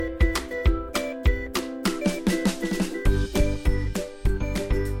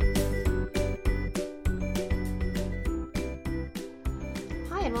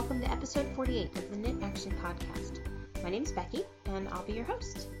episode 8 of the Knit Action podcast. My name's Becky, and I'll be your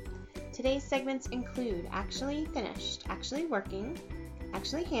host. Today's segments include Actually Finished, Actually Working,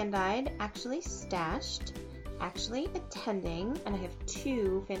 Actually Hand-Dyed, Actually Stashed, Actually Attending, and I have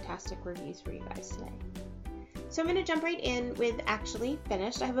 2 fantastic reviews for you guys today. So I'm going to jump right in with Actually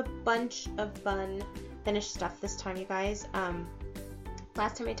Finished. I have a bunch of fun finished stuff this time, you guys.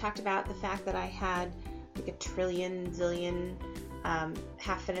 Last time I talked about the fact that I had like a zillion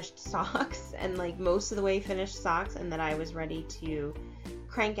half-finished socks and like most of the way finished socks, and that I was ready to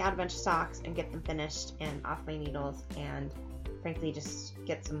crank out a bunch of socks and get them finished and off my needles, and frankly just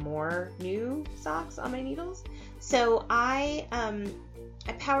get some more new socks on my needles. So I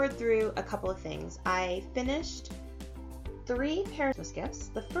powered through a couple of things. I finished 3 pairs of gifts.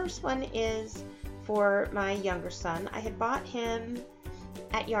 The first one is for my younger son. I had bought him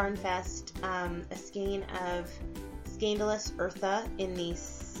at Yarn Fest a skein of Scandalous Eartha in the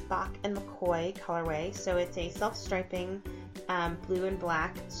Spock and McCoy colorway. So it's a self-striping blue and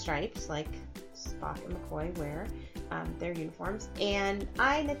black stripes like Spock and McCoy wear their uniforms. And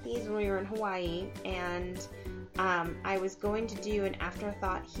I knit these when we were in Hawaii, and I was going to do an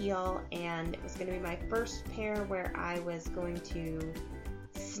afterthought heel, and it was going to be my first pair where I was going to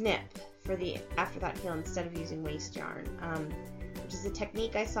snip for the afterthought heel instead of using waste yarn, which is a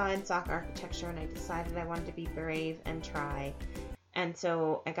technique I saw in sock architecture, and I decided I wanted to be brave and try. And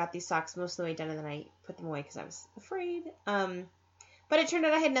so I got these socks most of the way done, and then I put them away because I was afraid. But it turned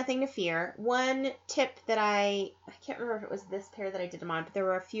out I had nothing to fear. One tip that I can't remember if it was this pair that I did them on, but there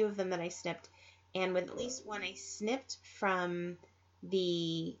were a few of them that I snipped. And with at least one, I snipped from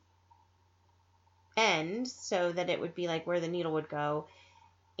the end so that it would be like where the needle would go.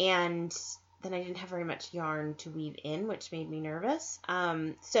 And then I didn't have very much yarn to weave in, which made me nervous.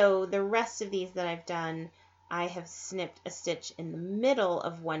 So the rest of these that I've done, I have snipped a stitch in the middle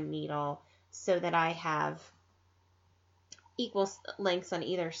of one needle so that I have equal lengths on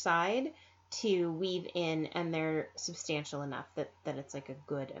either side to weave in, and they're substantial enough that it's like a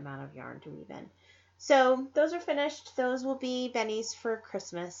good amount of yarn to weave in. So those are finished. Those will be Benny's for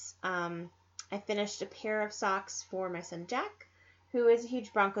Christmas. I finished a pair of socks for my son Jack, who is a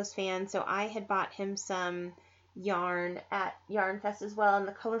huge Broncos fan, so I had bought him some yarn at Yarn Fest as well in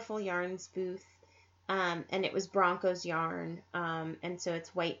the Colorful Yarns booth, and it was Broncos yarn, and so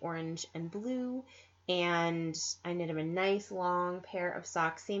it's white, orange, and blue. And I knit him a nice long pair of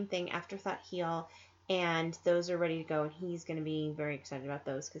socks, same thing, afterthought heel, and those are ready to go, and he's going to be very excited about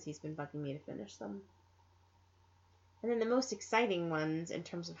those because he's been bugging me to finish them. And then the most exciting ones in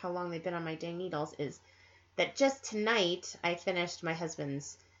terms of how long they've been on my dang needles is that just tonight I finished my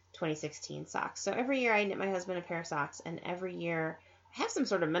husband's 2016 socks. So every year I knit my husband a pair of socks, and every year I have some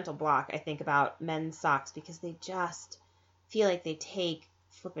sort of mental block, I think, about men's socks because they just feel like they take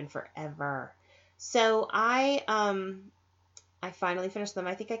flipping forever. So I finally finished them.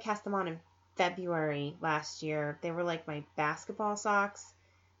 I think I cast them on in February last year. They were like my basketball socks,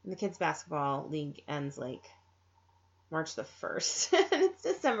 and the kids' basketball league ends like March the 1st, and it's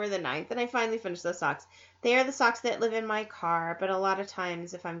December the 9th, and I finally finished those socks. They are the socks that live in my car, but a lot of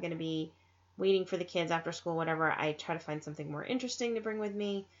times if I'm going to be waiting for the kids after school, whatever, I try to find something more interesting to bring with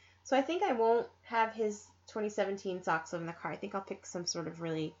me. So I think I won't have his 2017 socks live in the car. I think I'll pick some sort of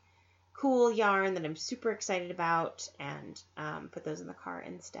really cool yarn that I'm super excited about and put those in the car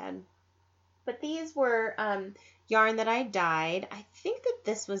instead. But these were yarn that I dyed. I think that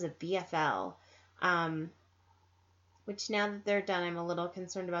this was a BFL, which now that they're done, I'm a little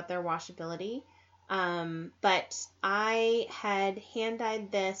concerned about their washability. But I had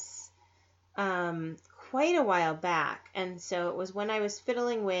hand-dyed this quite a while back, and so it was when I was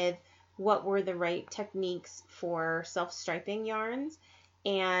fiddling with what were the right techniques for self-striping yarns.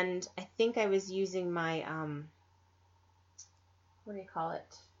 And I think I was using my, what do you call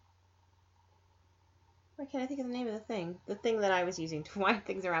it? Why can't I think of the name of the thing? The thing that I was using to wind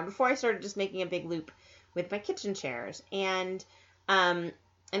things around before I started just making a big loop with my kitchen chairs. And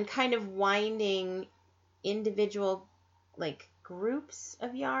kind of winding individual, like, groups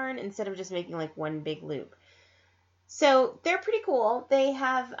of yarn instead of just making, like, one big loop. So they're pretty cool. They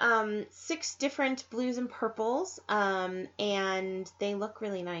have 6 different blues and purples, and they look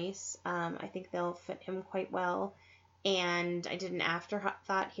really nice. I think they'll fit him quite well. And I did an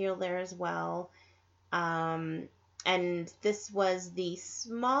afterthought heel there as well. And this was the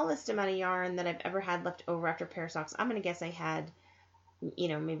smallest amount of yarn that I've ever had left over after a pair of socks. I'm going to guess I had,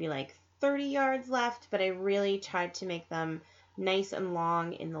 maybe like 30 yards left, but I really tried to make them nice and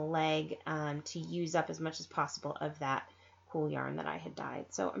long in the leg to use up as much as possible of that cool yarn that I had dyed.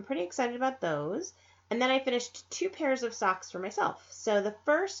 So I'm pretty excited about those. And then I finished 2 pairs of socks for myself. So the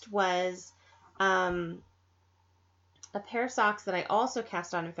first was a pair of socks that I also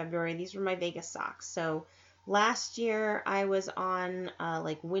cast on in February. These were my Vegas socks. So last year I was on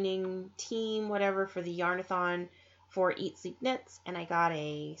like winning team, whatever, for the Yarnathon for Eat Sleep Knits, and I got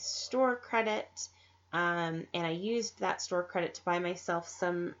a store credit, and I used that store credit to buy myself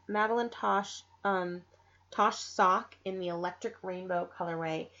some Madeline Tosh sock in the electric rainbow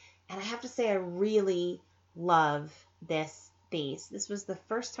colorway, and I have to say I really love this base. This was the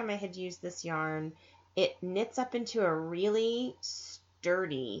first time I had used this yarn. It knits up into a really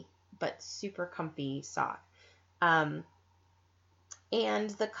sturdy but super comfy sock. And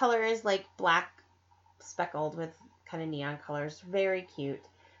the color is like black speckled with kind of neon colors. Very cute.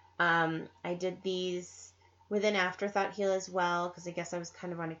 I did these with an afterthought heel as well, because I guess I was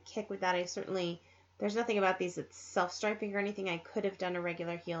kind of on a kick with that. There's nothing about these that's self-striping or anything. I could have done a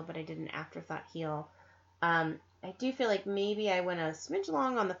regular heel, but I did an afterthought heel. I do feel like maybe I went a smidge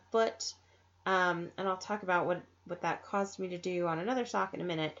long on the foot, and I'll talk about what that caused me to do on another sock in a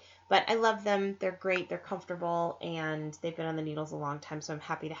minute. But I love them. They're great. They're comfortable, and they've been on the needles a long time, so I'm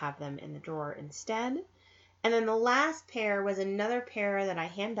happy to have them in the drawer instead. And then the last pair was another pair that I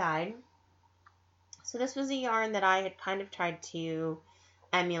hand dyed. So this was a yarn that I had kind of tried to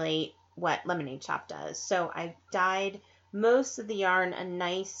emulate what Lemonade Shop does. So I dyed most of the yarn a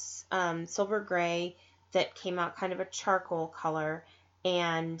nice silver gray that came out kind of a charcoal color.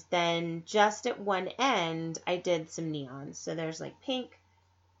 And then just at one end, I did some neons. So there's like pink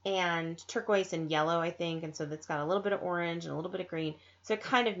and turquoise and yellow, I think. And so that's got a little bit of orange and a little bit of green. So it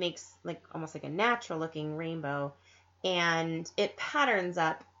kind of makes like almost like a natural looking rainbow. And it patterns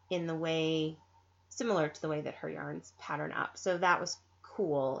up in the way, similar to the way that her yarns pattern up. So that was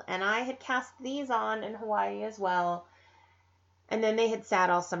cool. And I had cast these on in Hawaii as well. And then they had sat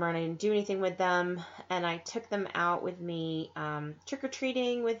all summer and I didn't do anything with them. And I took them out with me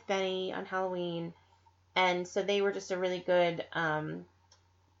trick-or-treating with Benny on Halloween. And so they were just a really good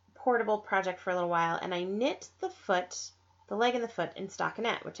portable project for a little while. And I knit the leg and the foot in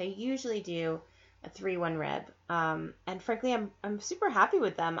stockinette, which I usually do a 3-1 rib. And frankly, I'm super happy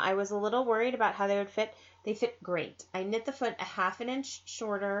with them. I was a little worried about how they would fit. They fit great. I knit the foot a half an inch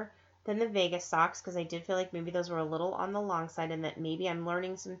shorter than the Vegas socks, because I did feel like maybe those were a little on the long side, and that maybe I'm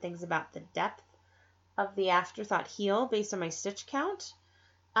learning some things about the depth of the afterthought heel based on my stitch count,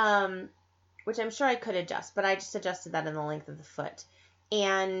 which I'm sure I could adjust, but I just adjusted that in the length of the foot.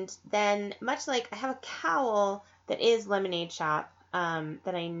 And then, much like I have a cowl that is Lemonade Shop,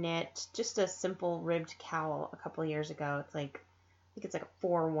 that I knit, just a simple ribbed cowl a couple years ago. It's like, I think it's like a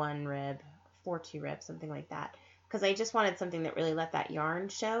 4-1 rib, 4-2 rib, something like that. Because I just wanted something that really let that yarn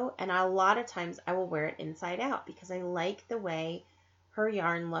show. And a lot of times I will wear it inside out because I like the way her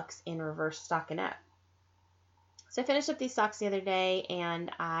yarn looks in reverse stockinette. So I finished up these socks the other day,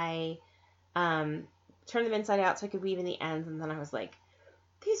 and I turned them inside out so I could weave in the ends. And then I was like,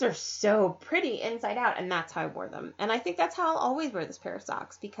 these are so pretty inside out. And that's how I wore them. And I think that's how I'll always wear this pair of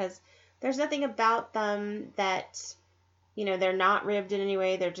socks, because there's nothing about them that, you know, they're not ribbed in any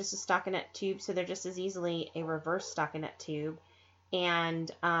way. They're just a stockinette tube, so they're just as easily a reverse stockinette tube.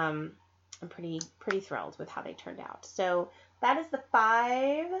 And I'm pretty thrilled with how they turned out. So that is the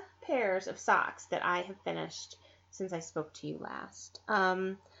 5 pairs of socks that I have finished since I spoke to you last.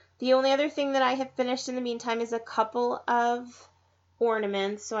 The only other thing that I have finished in the meantime is a couple of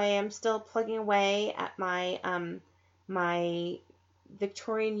ornaments. So I am still plugging away at my my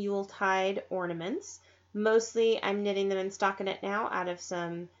Victorian Yuletide ornaments. Mostly I'm knitting them in stockinette now out of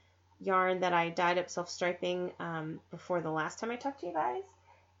some yarn that I dyed up self-striping before the last time I talked to you guys.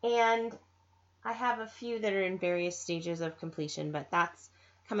 And I have a few that are in various stages of completion, but that's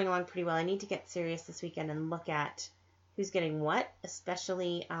coming along pretty well. I need to get serious this weekend and look at who's getting what,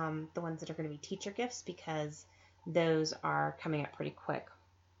 especially the ones that are going to be teacher gifts, because those are coming up pretty quick.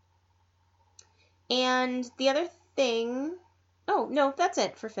 And the other thing, oh no, that's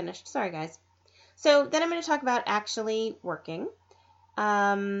it for finished. Sorry guys. So then I'm going to talk about actually working.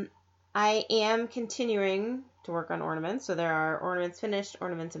 I am continuing to work on ornaments. So there are ornaments finished,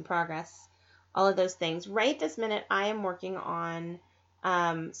 ornaments in progress, all of those things. Right this minute, I am working on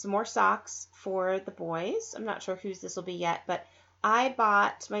some more socks for the boys. I'm not sure whose this will be yet, but I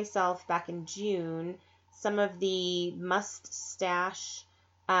bought myself back in June some of the Must Stash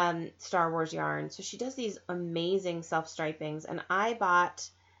Star Wars yarn. So she does these amazing self-stripings, and I bought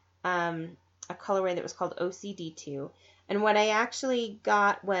a colorway that was called OCD2. And what I actually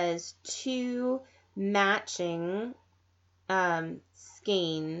got was 2 matching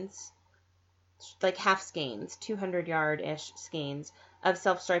skeins, like half skeins, 200 yard-ish skeins of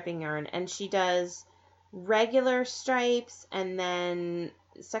self-striping yarn. And she does regular stripes and then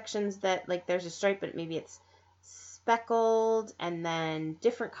sections that, like, there's a stripe, but maybe it's speckled and then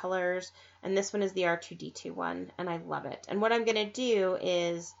different colors. And this one is the R2D2 one, and I love it. And what I'm going to do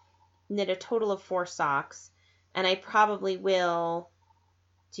is knit a total of 4 socks, and I probably will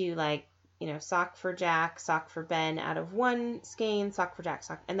do, like, sock for Jack, sock for Ben out of one skein, sock for Jack,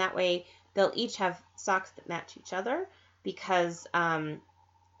 sock. And that way they'll each have socks that match each other, because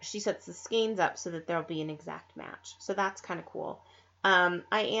she sets the skeins up so that there'll be an exact match. So that's kind of cool. I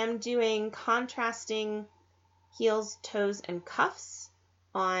am doing contrasting heels, toes, and cuffs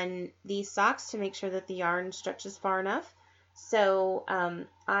on these socks to make sure that the yarn stretches far enough. So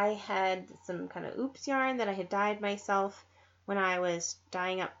I had some kind of oops yarn that I had dyed myself when I was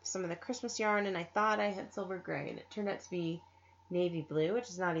dyeing up some of the Christmas yarn, and I thought I had silver gray, and it turned out to be navy blue, which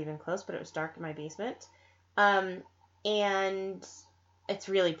is not even close, but it was dark in my basement. And it's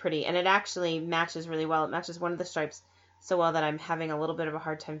really pretty, and it actually matches really well. It matches one of the stripes so well that I'm having a little bit of a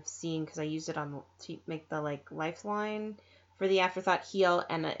hard time seeing, because I used it to make the, like, lifeline for the Afterthought heel,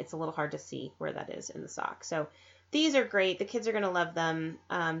 and it's a little hard to see where that is in the sock. So these are great. The kids are going to love them.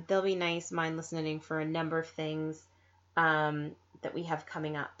 They'll be nice mindless knitting for a number of things that we have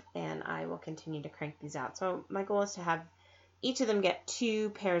coming up, and I will continue to crank these out. So my goal is to have each of them get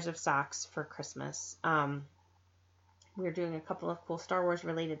 2 pairs of socks for Christmas. We're doing a couple of cool Star Wars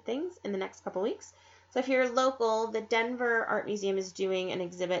related things in the next couple weeks. So if you're local, the Denver Art Museum is doing an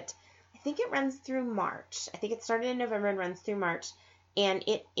exhibit. I think it runs through March. I think it started in November and runs through March. And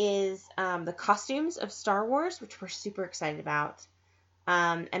it is the costumes of Star Wars, which we're super excited about.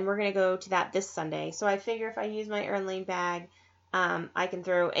 And we're going to go to that this Sunday. So I figure if I use my Erin Lane bag, I can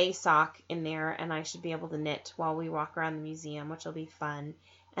throw a sock in there, and I should be able to knit while we walk around the museum, which will be fun.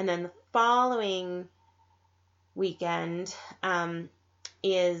 And then the following weekend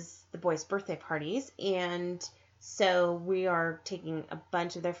is the boys' birthday parties, and so we are taking a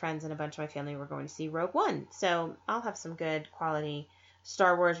bunch of their friends and a bunch of my family. We're going to see Rogue One, so I'll have some good quality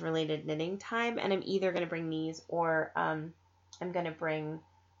Star Wars related knitting time, and I'm either going to bring these, or I'm going to bring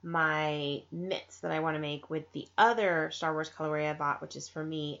my mitts that I want to make with the other Star Wars colorway I bought, which is for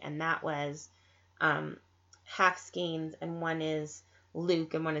me, and that was half skeins, and one is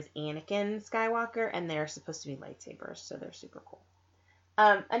Luke and one is Anakin Skywalker, and they're supposed to be lightsabers, so they're super cool.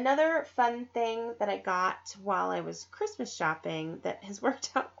 Another fun thing that I got while I was Christmas shopping that has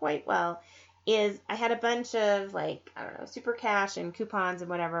worked out quite well is I had a bunch of, like, I don't know, super cash and coupons and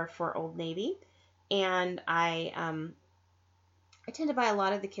whatever for Old Navy, and I tend to buy a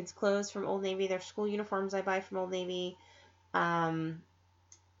lot of the kids' clothes from Old Navy. Their school uniforms I buy from Old Navy.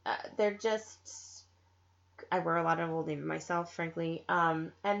 They're just, I wear a lot of Old Navy myself, frankly,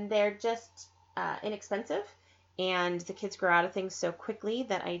 and they're just inexpensive, and the kids grow out of things so quickly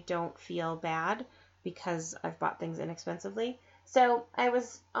that I don't feel bad because I've bought things inexpensively. So I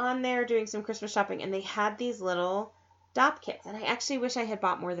was on there doing some Christmas shopping, and they had these little DOP kits, and I actually wish I had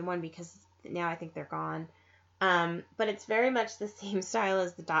bought more than one because now I think they're gone. But it's very much the same style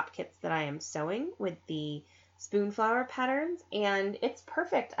as the DOP kits that I am sewing with the spoonflower patterns, and it's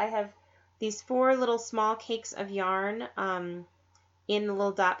perfect. I have these 4 little small cakes of yarn in the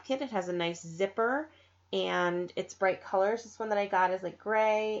little DOP kit. It has a nice zipper, and it's bright colors. This one that I got is like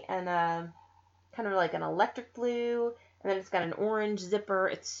gray and kind of like an electric blue, and then it's got an orange zipper.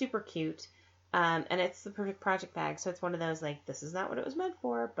 It's super cute, and it's the perfect project bag. So it's one of those, like, this is not what it was meant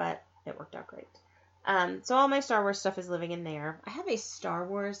for, but it worked out great. So all my Star Wars stuff is living in there. I have a Star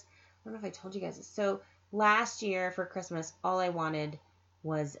Wars, I don't know if I told you guys this. So last year for Christmas, all I wanted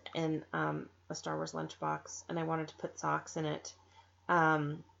was a Star Wars lunchbox, and I wanted to put socks in it.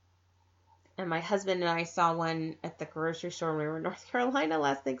 And my husband and I saw one at the grocery store when we were in North Carolina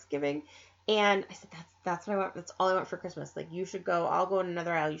last Thanksgiving. And I said, that's what I want. That's all I want for Christmas. Like, you should go. I'll go in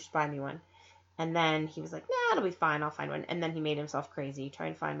another aisle. You should buy me one. And then he was like, nah, it'll be fine. I'll find one. And then he made himself crazy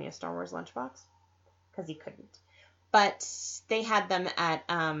trying to find me a Star Wars lunchbox because he couldn't. But they had them at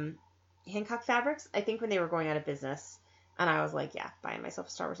Hancock Fabrics, I think, when they were going out of business. And I was like, yeah, buying myself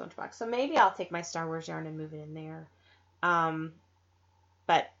a Star Wars lunchbox. So maybe I'll take my Star Wars yarn and move it in there.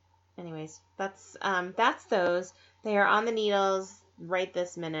 But anyways, that's those. They are on the needles right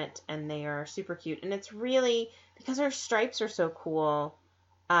this minute, and they are super cute. And it's really, because our stripes are so cool,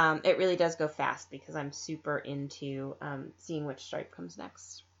 it really does go fast because I'm super into seeing which stripe comes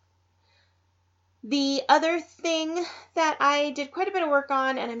next. The other thing that I did quite a bit of work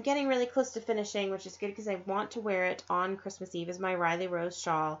on, and I'm getting really close to finishing, which is good because I want to wear it on Christmas Eve, is my Riley Rose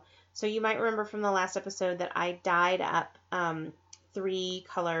shawl. So you might remember from the last episode that I dyed up 3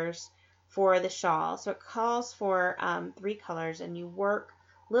 colors for the shawl. So it calls for 3 colors, and you work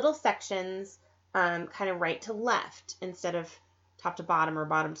little sections kind of right to left instead of top to bottom or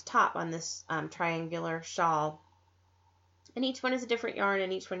bottom to top on this triangular shawl. And each one is a different yarn,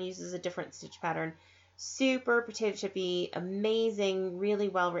 and each one uses a different stitch pattern. Super potato chippy, amazing, really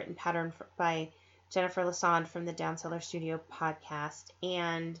well-written pattern by Jennifer Lassonde from the Downseller Studio podcast.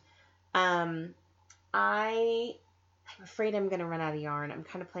 And I'm afraid I'm going to run out of yarn. I'm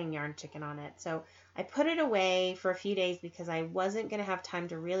kind of playing yarn chicken on it. So I put it away for a few days because I wasn't going to have time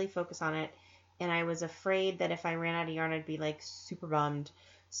to really focus on it. And I was afraid that if I ran out of yarn, I'd be like super bummed.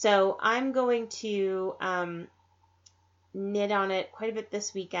 So I'm going to knit on it quite a bit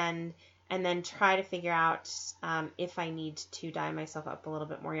this weekend and then try to figure out if I need to dye myself up a little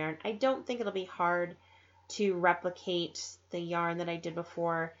bit more yarn. I don't think it'll be hard to replicate the yarn that I did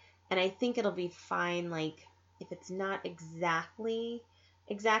before. And I think it'll be fine, like, if it's not exactly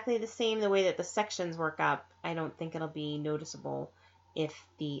the same, the way that the sections work up, I don't think it'll be noticeable if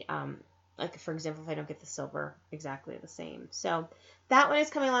the, like, for example, if I don't get the silver exactly the same. So that one is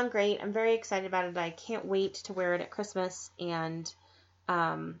coming along great. I'm very excited about it. I can't wait to wear it at Christmas, and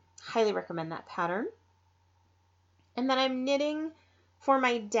highly recommend that pattern. And then I'm knitting for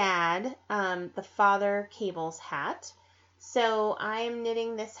my dad, the Father Cables hat. So I am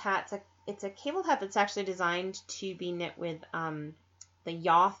knitting this hat. It's a cable hat that's actually designed to be knit with the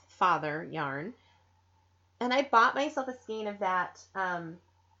Yoth Father yarn. And I bought myself a skein of that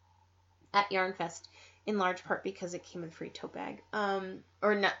at Yarn Fest, in large part because it came with a free tote bag.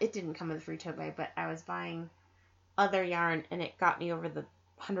 Or not, it didn't come with a free tote bag, but I was buying other yarn and it got me over the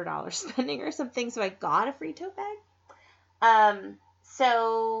 $100 spending or something, so I got a free tote bag.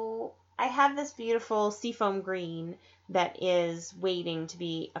 So I have this beautiful seafoam green that is waiting to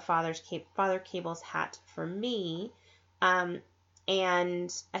be a Father Cables hat for me. And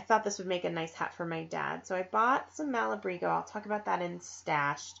I thought this would make a nice hat for my dad. So I bought some Malabrigo. I'll talk about that in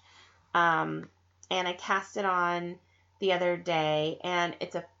Stashed. And I cast it on the other day, and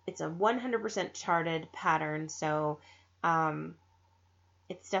it's a 100% charted pattern. So,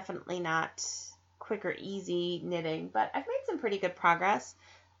 it's definitely not quick or easy knitting, but I've made some pretty good progress.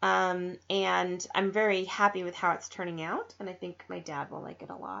 And I'm very happy with how it's turning out, and I think my dad will like it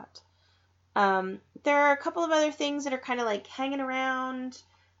a lot. There are a couple of other things that are kind of like hanging around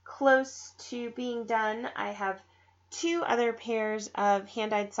close to being done. I have 2 other pairs of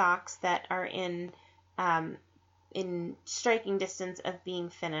hand-dyed socks that are in striking distance of being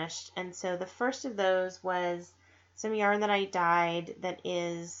finished. And so the first of those was some yarn that I dyed that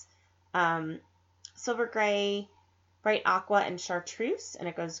is silver gray, bright aqua, and chartreuse, and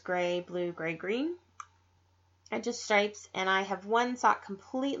it goes gray, blue, gray, green, and just stripes. And I have one sock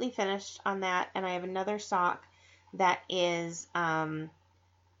completely finished on that, and I have another sock that is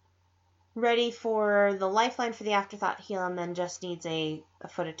ready for the lifeline for the afterthought heel, and then just needs a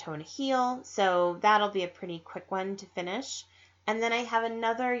foot, a toe, and a heel. So that'll be a pretty quick one to finish. And then I have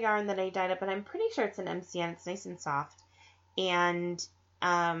another yarn that I dyed up, and I'm pretty sure it's an MCN. It's nice and soft. And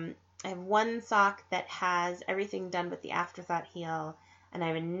I have one sock that has everything done with the afterthought heel, and I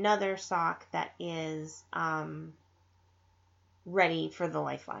have another sock that is ready for the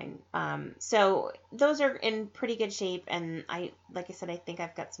lifeline. So those are in pretty good shape, and like I said, I think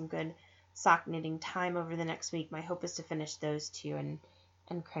I've got some good sock knitting time over the next week. My hope is to finish those 2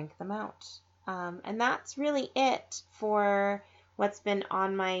 and crank them out. And that's really it for what's been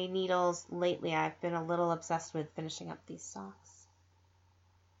on my needles lately. I've been a little obsessed with finishing up these socks.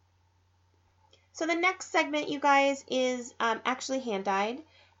 So the next segment, you guys, is actually hand-dyed.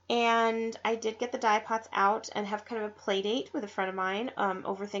 And I did get the dye pots out and have kind of a play date with a friend of mine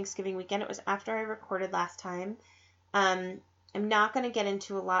over Thanksgiving weekend. It was after I recorded last time. I'm not going to get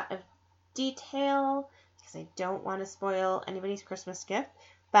into a lot of detail because I don't want to spoil anybody's Christmas gift.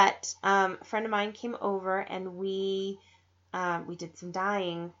 But a friend of mine came over, and we did some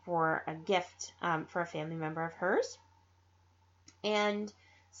dyeing for a gift for a family member of hers. And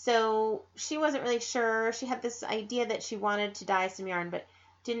so she wasn't really sure. She had this idea that she wanted to dye some yarn, but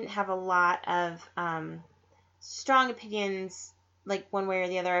didn't have a lot of strong opinions, like one way or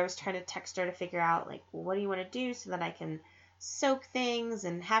the other. I was trying to text her to figure out, like, well, what do you want to do so that I can soak things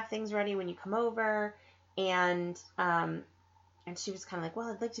and have things ready when you come over? And she was kind of like, well,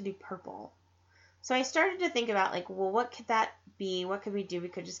 I'd like to do purple. So I started to think about, like, well, what could that be? What could we do? We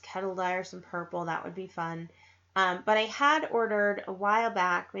could just kettle dye or some purple. That would be fun. But I had ordered a while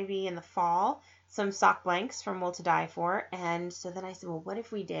back, maybe in the fall, some sock blanks from Wool to Dye For. And so then I said, well, what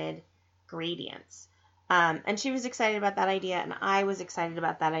if we did gradients? And she was excited about that idea, and I was excited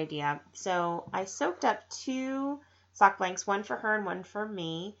about that idea. So I soaked up 2 sock blanks, one for her and one for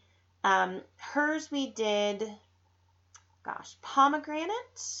me. Hers we did,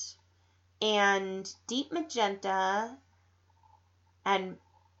 pomegranate and deep magenta and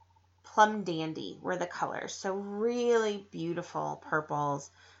Plum Dandy were the colors. So really beautiful purples.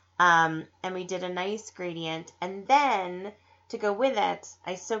 And we did a nice gradient. And then to go with it,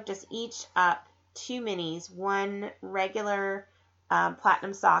 I soaked us each up 2 minis, one regular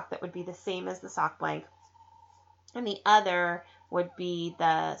platinum sock that would be the same as the sock blank, and the other would be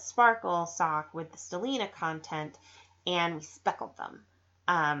the sparkle sock with the stellina content, and we speckled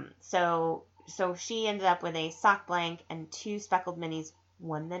them. So she ended up with a sock blank and 2 speckled minis,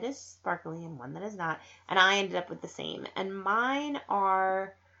 one that is sparkly and one that is not, and I ended up with the same. And mine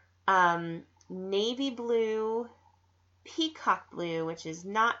are navy blue, peacock blue, which is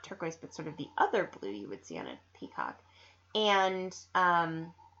not turquoise, but sort of the other blue you would see on a peacock, and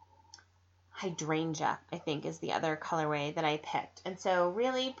hydrangea, I think, is the other colorway that I picked. And so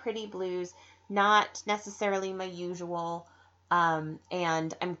really pretty blues, not necessarily my usual,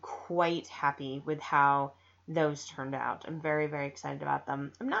 and I'm quite happy with how those turned out. I'm very, very excited about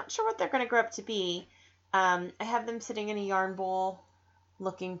them. I'm not sure what they're going to grow up to be. I have them sitting in a yarn bowl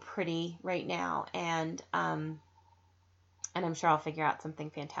looking pretty right now, and I'm sure I'll figure out something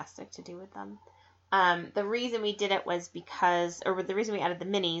fantastic to do with them. The reason we did it was because, or the reason we added the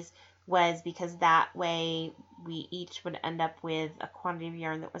minis was because that way we each would end up with a quantity of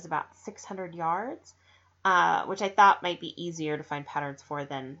yarn that was about 600 yards, which I thought might be easier to find patterns for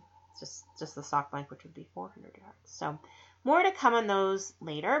than just the sock blank, which would be 400 yards. So more to come on those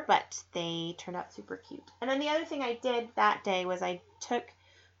later, but they turned out super cute. And then the other thing I did that day was I took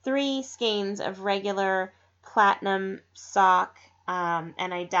 3 skeins of regular platinum sock,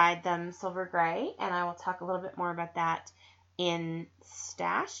 and I dyed them silver gray, and I will talk a little bit more about that in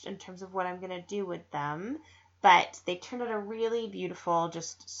Stashed in terms of what I'm going to do with them. But they turned out a really beautiful,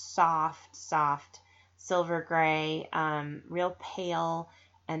 just soft silver gray, real pale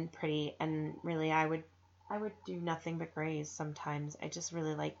and pretty, and really I would do nothing but grays sometimes. I just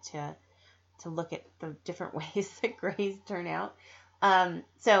really like to look at the different ways that grays turn out.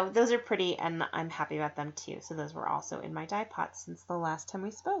 So those are pretty, and I'm happy about them too. So those were also in my dye pot since the last time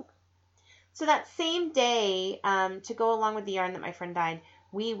we spoke. So that same day, to go along with the yarn that my friend dyed,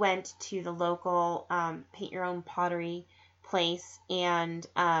 we went to the local paint your own pottery place, and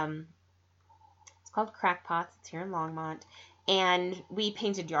it's called Crackpots. It's here in Longmont, and we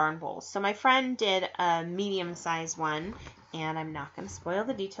painted yarn bowls. So my friend did a medium-sized one, and I'm not going to spoil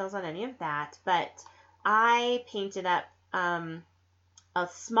the details on any of that, but I painted up a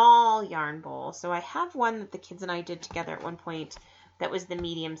small yarn bowl. So I have one that the kids and I did together at one point that was the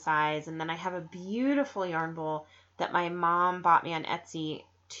medium size, and then I have a beautiful yarn bowl that my mom bought me on Etsy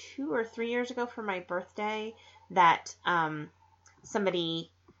 2 or 3 years ago for my birthday that somebody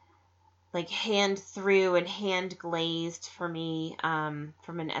like hand threw and hand glazed for me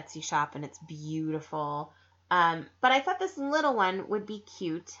from an Etsy shop, and it's beautiful. But I thought this little one would be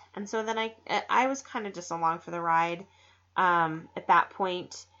cute, and so then I was kind of just along for the ride at that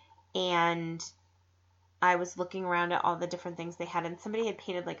point, and I was looking around at all the different things they had, and somebody had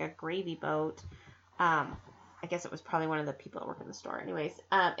painted like a gravy boat. I guess it was probably one of the people that work in the store. Anyways,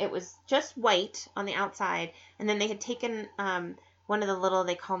 it was just white on the outside, and then they had taken one of the little,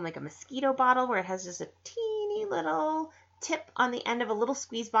 they call them like a mosquito bottle, where it has just a teeny little tip on the end of a little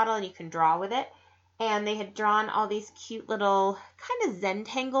squeeze bottle, and you can draw with it. And they had drawn all these cute little kind of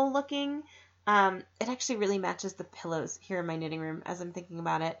Zentangle looking. It actually really matches the pillows here in my knitting room as I'm thinking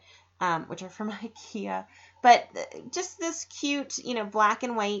about it, which are from IKEA. But just this cute, black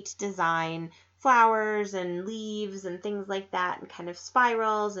and white design, flowers and leaves and things like that, and kind of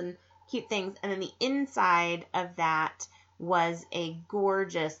spirals and cute things. And then the inside of that was a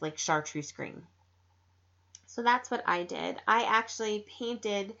gorgeous like chartreuse green. So that's what I did. I actually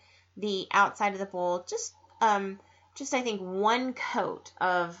painted the outside of the bowl just I think one coat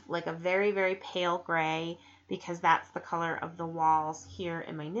of like a very, very pale gray, because that's the color of the walls here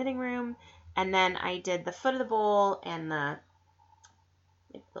in my knitting room. And then I did the foot of the bowl and the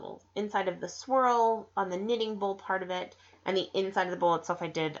little inside of the swirl on the knitting bowl part of it, and the inside of the bowl itself I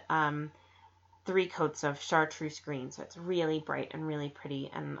did 3 coats of chartreuse green, so it's really bright and really pretty,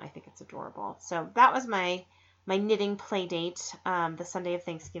 and I think it's adorable. So that was my knitting play date the Sunday of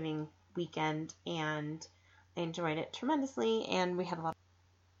Thanksgiving weekend, and I enjoyed it tremendously, and we had a lot.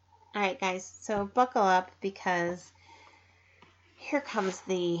 All right, guys, so buckle up, because here comes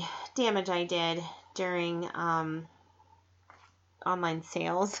the damage I did during online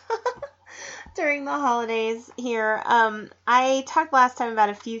sales during the holidays here. I talked last time about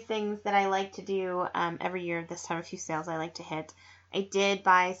a few things that I like to do every year this time, a few sales I like to hit. I did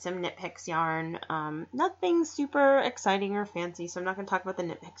buy some Knit Picks yarn, nothing super exciting or fancy, so I'm not going to talk about the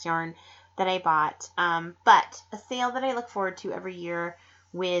Knit Picks yarn that I bought. But a sale that I look forward to every year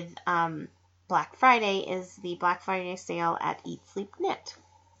with Black Friday is the Black Friday sale at Eat Sleep Knit.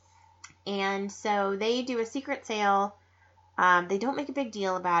 And so they do a secret sale. They don't make a big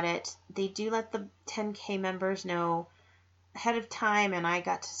deal about it. They do let the 10K members know ahead of time, and I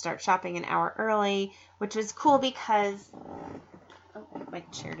got to start shopping an hour early, which was cool because my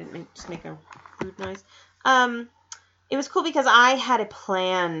chair didn't just make a rude noise. It was cool because I had a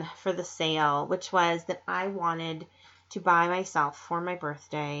plan for the sale, which was that I wanted to buy myself for my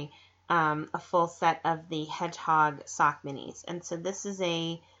birthday a full set of the Hedgehog sock minis. And so this is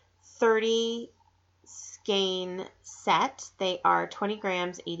a 30 skein set. They are 20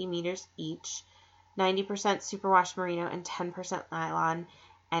 grams, 80 meters each, 90% superwash merino and 10% nylon,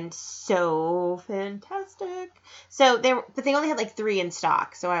 and so fantastic. So but they only had like 3 in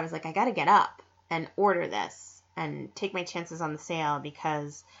stock. So I was like, I got to get up and order this and take my chances on the sale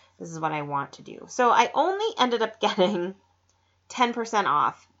because this is what I want to do. So I only ended up getting 10%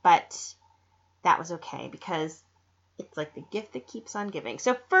 off, but that was okay because it's like the gift that keeps on giving.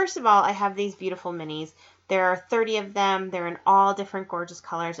 So first of all, I have these beautiful minis. There are 30 of them. They're in all different gorgeous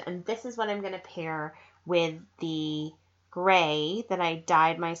colors. And this is what I'm going to pair with the gray that I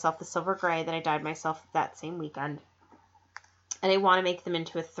dyed myself, the silver gray that I dyed myself that same weekend. And I want to make them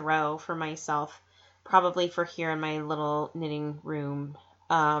into a throw for myself, probably for here in my little knitting room.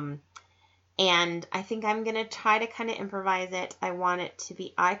 And I think I'm going to try to kind of improvise it. I want it to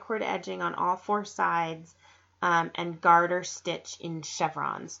be I-cord edging on all 4 sides. And garter stitch in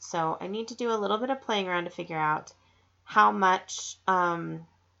chevrons. So I need to do a little bit of playing around to figure out how much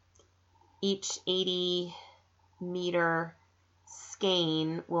each 80 meter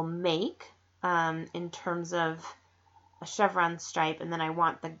skein will make in terms of a chevron stripe. And then I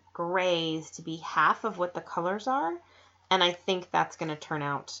want the grays to be half of what the colors are. And I think that's going to turn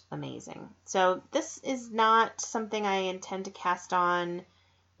out amazing. So this is not something I intend to cast on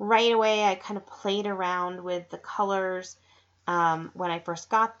right away. I kind of played around with the colors when I first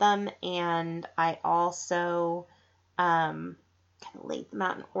got them, and I also kind of laid them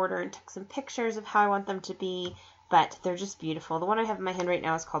out in order and took some pictures of how I want them to be, but they're just beautiful. The one I have in my hand right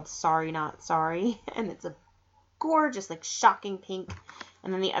now is called Sorry Not Sorry, and it's a gorgeous, like, shocking pink.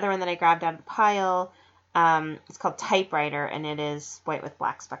 And then the other one that I grabbed out of the pile, it's called Typewriter, and it is white with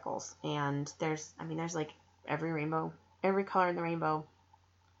black speckles. And there's like every color in the rainbow.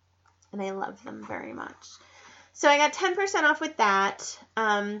 And I love them very much. So I got 10% off with that.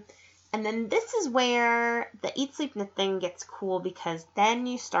 And then this is where the Eat Sleep Knit thing gets cool because then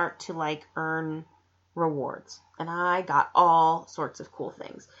you start to like earn rewards. And I got all sorts of cool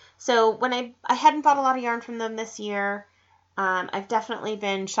things. So when I hadn't bought a lot of yarn from them this year, I've definitely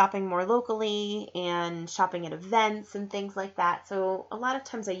been shopping more locally and shopping at events and things like that. So a lot of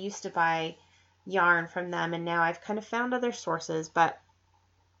times I used to buy yarn from them, and now I've kind of found other sources, but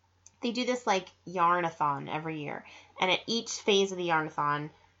they do this like yarn-a-thon every year. And at each phase of the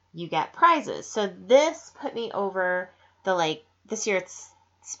yarn-a-thon, you get prizes. So this put me over this year it's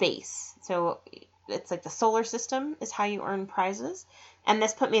space. So it's like the solar system is how you earn prizes. And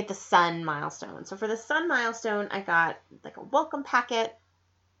this put me at the sun milestone. So for the sun milestone, I got like a welcome packet.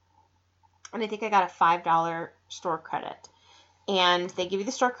 And I think I got a $5 store credit. And they give you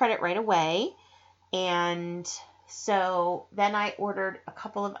the store credit right away. And so then I ordered a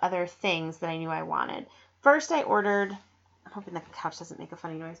couple of other things that I knew I wanted. First I ordered, I'm hoping the couch doesn't make a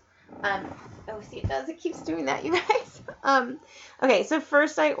funny noise. Oh, see, it does. It keeps doing that, you guys. Okay, so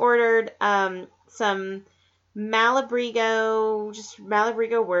first I ordered some Malabrigo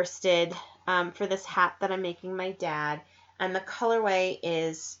worsted for this hat that I'm making my dad. And the colorway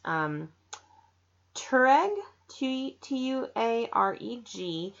is Tuareg, Tuareg.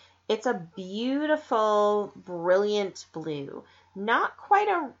 It's a beautiful, brilliant blue. Not quite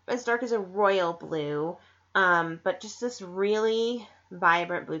as dark as a royal blue, but just this really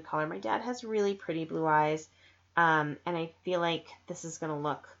vibrant blue color. My dad has really pretty blue eyes, and I feel like this is going to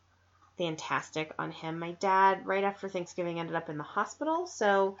look fantastic on him. My dad, right after Thanksgiving, ended up in the hospital,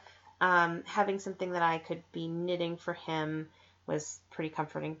 so having something that I could be knitting for him was pretty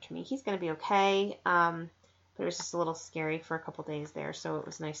comforting to me. He's going to be okay. But it was just a little scary for a couple days there, so it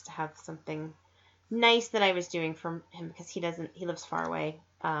was nice to have something nice that I was doing for him because he lives far away,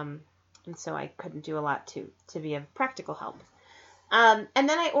 and so I couldn't do a lot to be of practical help. And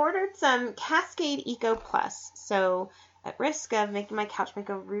then I ordered some Cascade Eco Plus. So at risk of making my couch make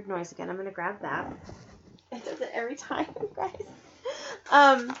a rude noise again, I'm going to grab that. It does it every time, guys.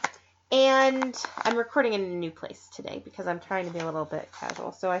 And I'm recording in a new place today because I'm trying to be a little bit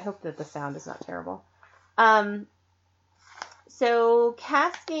casual, so I hope that the sound is not terrible. So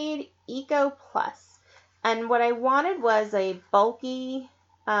Cascade Eco Plus. And what I wanted was a bulky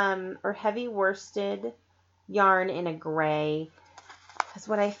or heavy worsted yarn in a gray. Because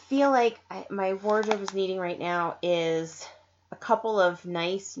what I feel like my wardrobe is needing right now is a couple of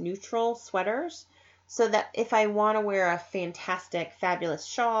nice neutral sweaters. So that if I want to wear a fantastic, fabulous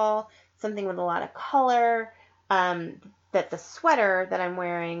shawl, something with a lot of color, that the sweater that I'm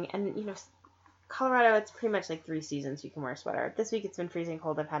wearing, and you know, Colorado, it's pretty much like 3 seasons you can wear a sweater. This week it's been freezing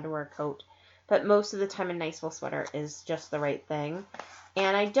cold. I've had to wear a coat. But most of the time a nice wool sweater is just the right thing.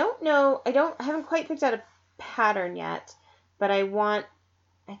 And I don't know, I haven't quite picked out a pattern yet, but I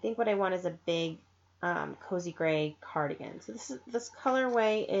think what I want is a big cozy gray cardigan. So this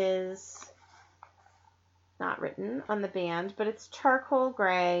colorway is not written on the band, but it's charcoal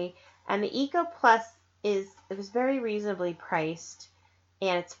gray, and the Eco Plus it was very reasonably priced,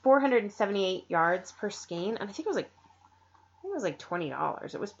 and it's 478 yards per skein, and I think it was like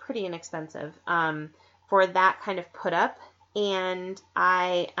 $20. It was pretty inexpensive for that kind of put up, and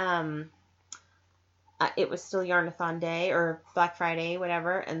it was still Yarnathon Day or Black Friday,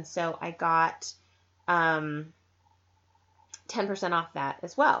 whatever, and so I got 10% off that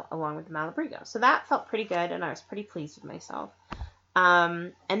as well, along with the Malabrigo. So that felt pretty good, and I was pretty pleased with myself.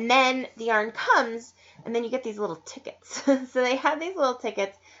 And then the yarn comes, and then you get these little tickets. So they had these little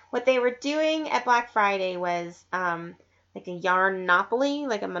tickets. What they were doing at Black Friday was like a yarn-nopoly,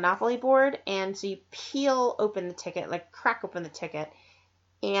 like a Monopoly board, and so you peel open the ticket, like crack open the ticket,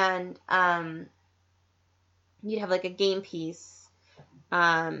 and you'd have like a game piece,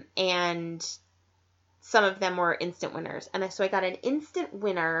 and some of them were instant winners. And so I got an instant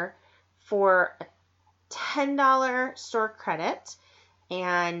winner for a $10 store credit.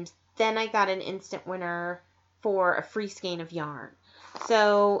 And then I got an instant winner for a free skein of yarn.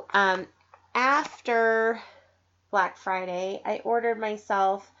 So after Black Friday, I ordered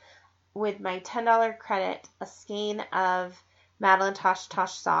myself, with my $10 credit, a skein of Madeline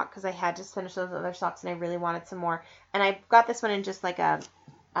Tosh sock, because I had just finished those other socks and I really wanted some more. And I got this one in just like a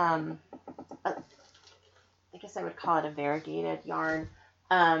I guess I would call it a variegated yarn.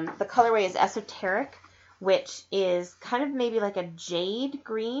 The colorway is Esoteric, which is kind of maybe like a jade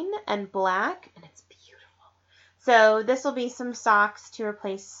green and black, and it's beautiful. So this will be some socks to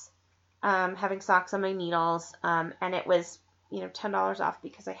replace having socks on my needles, and it was, $10 off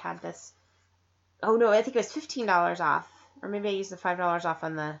because I had this. Oh no, I think it was $15 off, or maybe I used the $5 off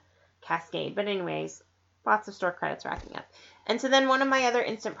on the Cascade. But anyways, lots of store credits racking up. And so then one of my other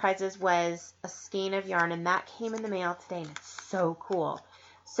instant prizes was a skein of yarn, and that came in the mail today, and it's so cool.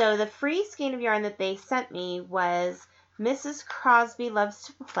 So the free skein of yarn that they sent me was Mrs. Crosby Loves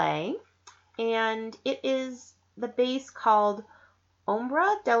to Play, and it is the base called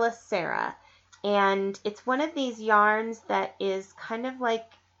Ombra della Sera, and it's one of these yarns that is kind of like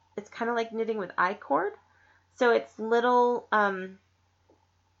knitting with I-cord. So it's little,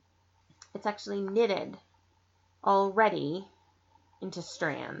 it's actually knitted already into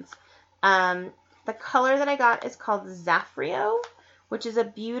strands. The color that I got is called Zafrio, which is a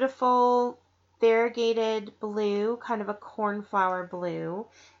beautiful variegated blue, kind of a cornflower blue.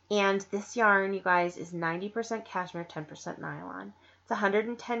 And this yarn, you guys, is 90% cashmere, 10% nylon. It's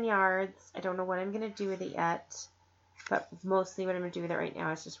 110 yards. I don't know what I'm going to do with it yet, but mostly what I'm going to do with it right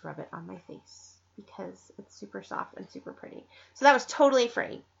now is just rub it on my face because it's super soft and super pretty. So that was totally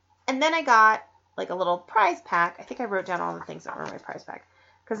free. And then I got like a little prize pack. I think I wrote down all the things that were in my prize pack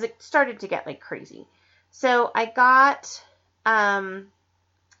because it started to get like crazy. So I got, I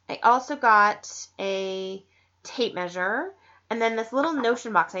also got a tape measure, and then this little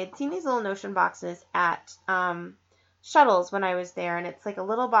notion box. I had seen these little notion boxes at Shuttles when I was there, and it's like a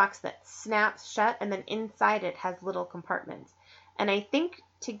little box that snaps shut, and then inside it has little compartments. And I think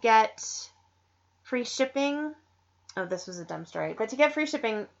to get free shipping, oh, this was a dumb story, but to get free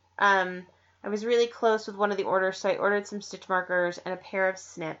shipping, I was really close with one of the orders, so I ordered some stitch markers and a pair of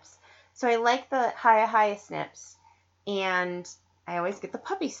snips. So I like the Hiya snips, and I always get the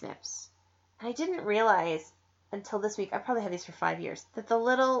puppy snips. And I didn't realize until this week, I probably had these for 5 years, that the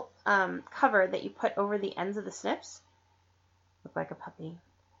little cover that you put over the ends of the snips look like a puppy.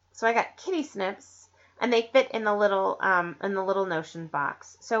 So I got kitty snips, and they fit in the little notion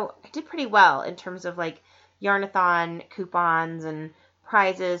box. So I did pretty well in terms of like Yarnathon coupons and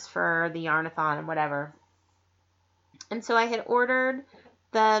prizes for the Yarnathon and whatever. And so I had ordered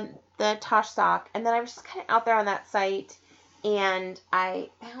the Tosh sock, and then I was just kind of out there on that site, and I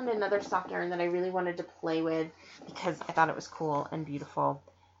found another sock yarn that I really wanted to play with because I thought it was cool and beautiful.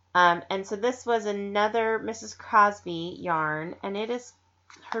 And so this was another Mrs. Crosby yarn, and it is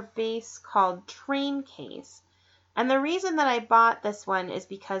her base called Train Case. And the reason that I bought this one is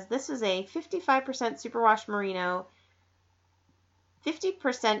because this is a 55% superwash merino,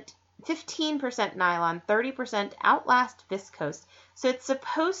 15% nylon, 30% Outlast viscose. So it's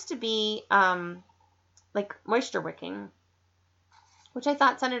supposed to be like moisture wicking, which I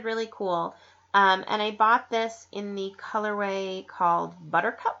thought sounded really cool. And I bought this in the colorway called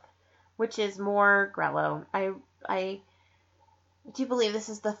Buttercup, which is more Grello. I do believe this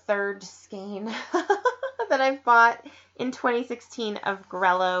is the third skein that I've bought in 2016 of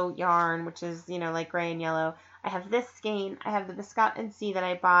Grello yarn, which is, like gray and yellow. I have this skein. I have the Biscotte and C that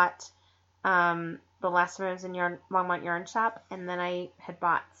I bought the last time I was in Longmont Yarn Shop, and then I had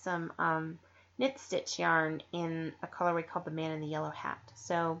bought some knit stitch yarn in a colorway called the Man in the Yellow Hat.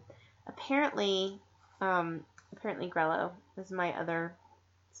 So apparently Grello is my other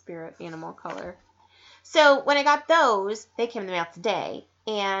spirit animal color. So when I got those, they came in the mail today,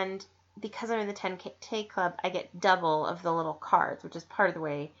 and because I'm in the 10K club, I get double of the little cards, which is part of the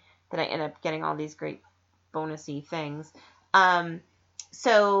way that I end up getting all these great bonusy things.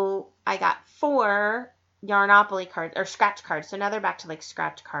 So I got 4 Yarnopoly cards, or scratch cards. So now they're back to like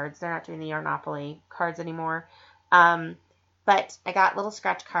scratch cards. They're not doing the Yarnopoly cards anymore. But I got little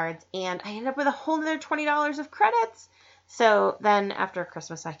scratch cards, and I ended up with a whole other $20 of credits. So then after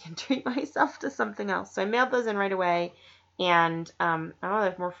Christmas, I can treat myself to something else. So I mailed those in right away, and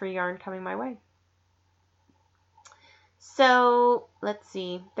there's more free yarn coming my way. So let's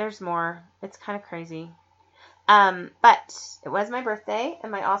see. There's more. It's kind of crazy. But it was my birthday,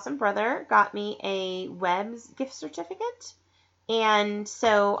 and my awesome brother got me a Webs gift certificate. And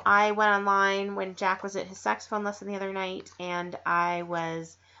so I went online when Jack was at his saxophone lesson the other night, and I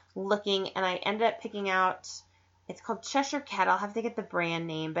was looking, and I ended up picking out, it's called Cheshire Cat. I'll have to get the brand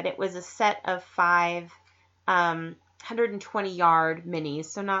name, but it was a set of 5 120-yard minis,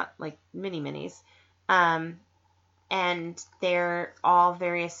 so not like minis. And they're all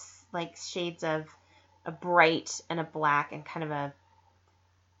various like shades of a bright and a black and kind of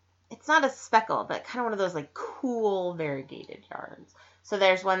it's not a speckle, but kind of one of those like cool variegated yarns. So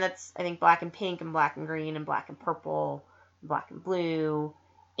there's one that's, I think, black and pink and black and green and black and purple, and black and blue.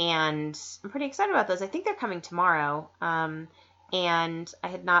 And I'm pretty excited about those. I think they're coming tomorrow. And I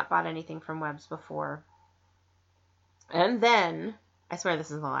had not bought anything from Webs before. And then, I swear this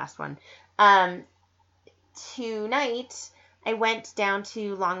is the last one. Tonight, I went down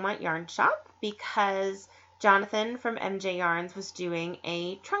to Longmont Yarn Shop because Jonathan from MJ Yarns was doing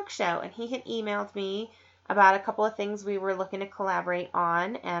a trunk show, and he had emailed me about a couple of things we were looking to collaborate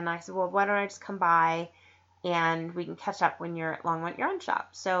on, and I said, well, why don't I just come by and we can catch up when you're at Longmont Yarn Shop.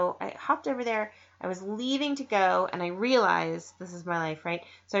 So I hopped over there. I was leaving to go, and I realized, this is my life, right?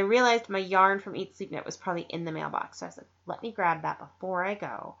 So I realized my yarn from Eat Sleep Knit was probably in the mailbox. So I said, let me grab that before I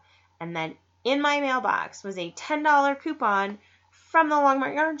go. And then in my mailbox was a $10 coupon from the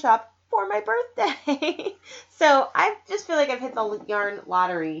Longmont Yarn Shop for my birthday. So I just feel like I've hit the yarn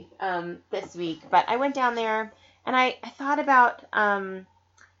lottery this week. But I went down there, and I thought about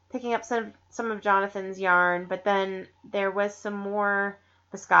picking up some of Jonathan's yarn, but then there was some more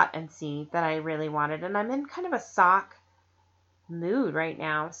Biscotte and C that I really wanted, and I'm in kind of a sock mood right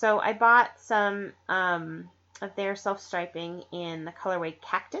now. So I bought some of their self-striping in the colorway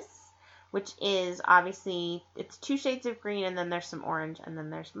Cactus, which is obviously, it's 2 shades of green, and then there's some orange, and then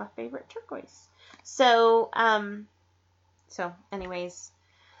there's my favorite turquoise. So anyways,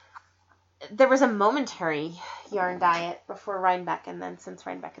 there was a momentary yarn diet before Rhinebeck, and then since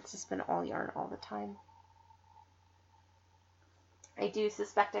Rhinebeck, it's just been all yarn all the time. I do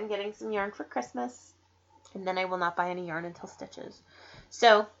suspect I'm getting some yarn for Christmas, and then I will not buy any yarn until Stitches.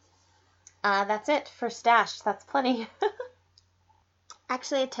 So, that's it for stash. That's plenty.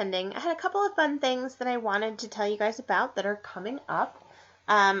 Actually attending, I had a couple of fun things that I wanted to tell you guys about that are coming up,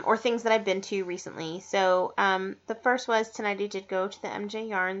 or things that I've been to recently. So, the first was tonight I did go to the MJ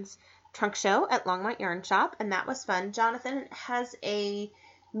Yarns trunk show at Longmont Yarn Shop, and that was fun. Jonathan has a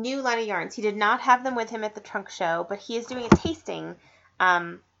new line of yarns. He did not have them with him at the trunk show, but he is doing a tasting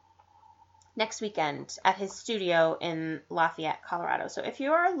next weekend at his studio in Lafayette, Colorado. So if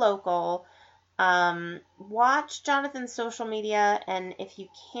you are a local, watch Jonathan's social media, and if you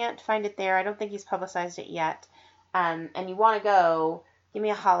can't find it there, I don't think he's publicized it yet, and you want to go, give me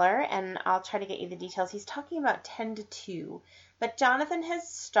a holler, and I'll try to get you the details. He's talking about 10 to 2. But Jonathan has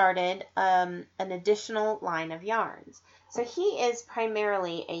started an additional line of yarns. So he is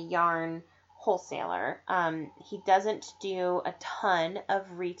primarily a yarn wholesaler. He doesn't do a ton of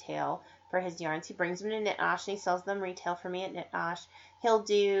retail for his yarns. He brings them to Knit Osh, and he sells them retail for me at Knit Osh. He'll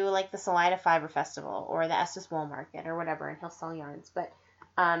do like the Salida Fiber Festival or the Estes Wool Market or whatever, and he'll sell yarns. But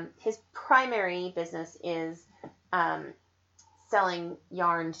his primary business is selling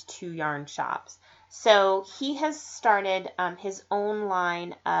yarns to yarn shops. So he has started his own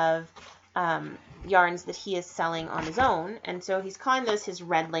line of yarns that he is selling on his own, and so he's calling those his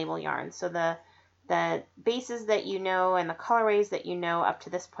red label yarns. So the bases that you know and the colorways that you know up to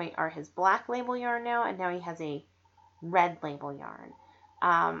this point are his black label yarn now, and now he has a red label yarn.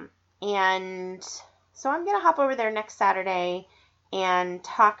 And so I'm going to hop over there next Saturday and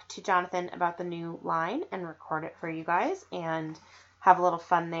talk to Jonathan about the new line and record it for you guys and have a little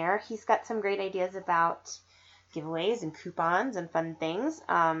fun there. He's got some great ideas about giveaways and coupons and fun things.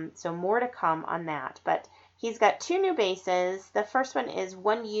 So more to come on that. But he's got 2 new bases. The first one is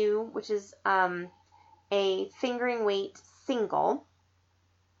 1U, which is a fingering weight single.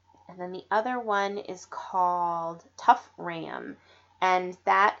 And then the other one is called Tough Ram. And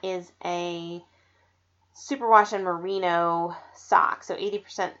that is a superwash and merino sock. So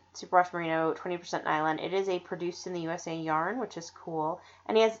 80% superwash merino, 20% nylon. It is a produced in the USA yarn, which is cool.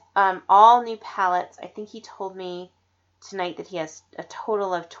 And he has all new palettes. I think he told me tonight that he has a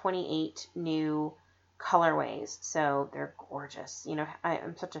total of 28 new colorways. So they're gorgeous. You know,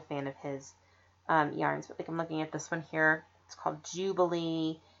 I'm such a fan of his yarns. But like I'm looking at this one here. It's called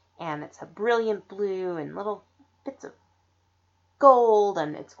Jubilee. And it's a brilliant blue and little bits of gold,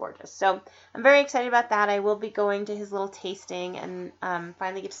 and it's gorgeous. So I'm very excited about that. I will be going to his little tasting and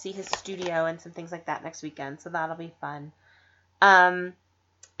finally get to see his studio and some things like that next weekend. So that'll be fun. I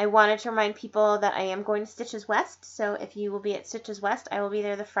wanted to remind people that I am going to Stitches West. So if you will be at Stitches West, I will be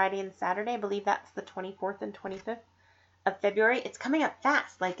there the Friday and Saturday. I believe that's the 24th and 25th of February. It's coming up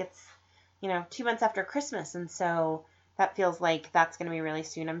fast. Like it's, 2 months after Christmas. And so that feels like that's going to be really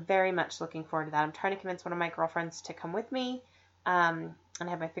soon. I'm very much looking forward to that. I'm trying to convince one of my girlfriends to come with me. And I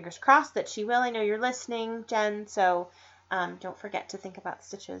have my fingers crossed that she will. I know you're listening, Jen. So don't forget to think about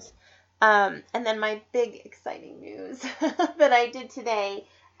Stitches. And then my big exciting news that I did today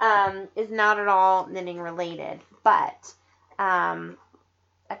is not at all knitting related. But I've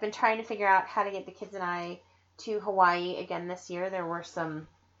been trying to figure out how to get the kids and I to Hawaii again this year. There were some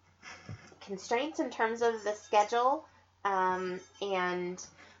constraints in terms of the schedule. And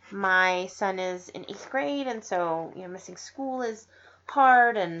my son is in 8th grade, and so, missing school is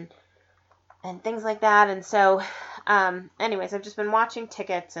hard and things like that. And so, anyways, I've just been watching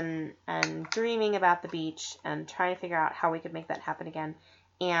tickets and dreaming about the beach and trying to figure out how we could make that happen again.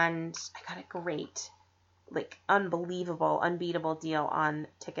 And I got a great, unbelievable, unbeatable deal on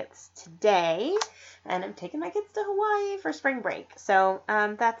tickets today. And I'm taking my kids to Hawaii for spring break. So,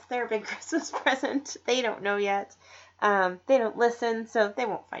 that's their big Christmas present. They don't know yet. They don't listen, so they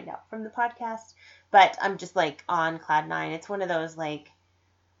won't find out from the podcast. But I'm just on cloud 9. It's one of those I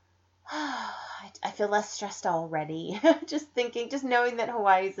feel less stressed already. just knowing that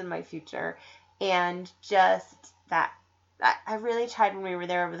Hawaii is in my future, and just that I really tried when we were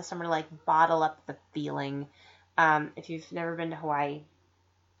there over the summer to bottle up the feeling. If you've never been to Hawaii,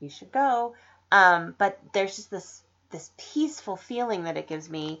 you should go. But there's just this peaceful feeling that it gives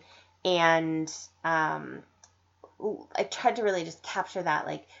me, and I tried to really just capture that.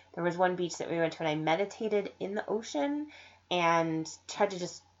 There was one beach that we went to and I meditated in the ocean and tried to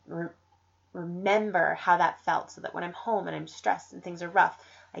just remember how that felt, so that when I'm home and I'm stressed and things are rough,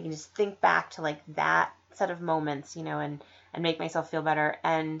 I can just think back to that set of moments, and make myself feel better.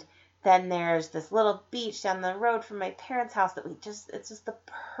 And then there's this little beach down the road from my parents' house that it's just the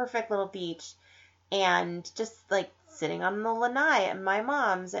perfect little beach. And just sitting on the lanai at my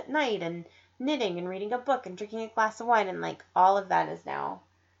mom's at night and knitting and reading a book and drinking a glass of wine, and all of that is now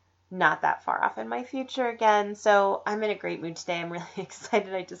not that far off in my future again. So I'm in a great mood today. I'm really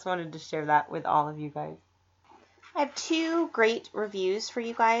excited. I just wanted to share that with all of you guys. I have 2 great reviews for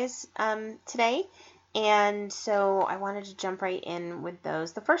you guys today, and so I wanted to jump right in with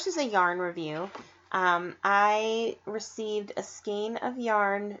those. The first is a yarn review. I received a skein of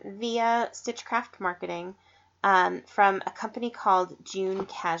yarn via Stitchcraft Marketing from a company called June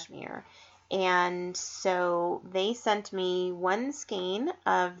Cashmere. And so they sent me 1 skein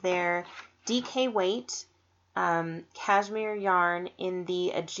of their DK weight cashmere yarn in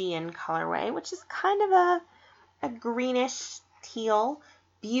the Aegean colorway, which is kind of a greenish teal,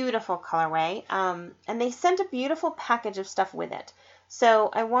 beautiful colorway. And they sent a beautiful package of stuff with it. So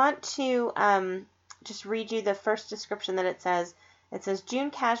I want to just read you the first description that it says. It says,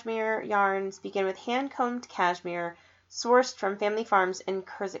 June Cashmere yarns begin with hand-combed cashmere sourced from family farms in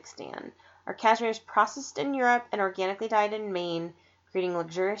Kyrgyzstan. Our cashmere is processed in Europe and organically dyed in Maine, creating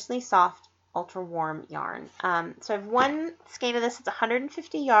luxuriously soft, ultra-warm yarn. So I have 1 skein of this. It's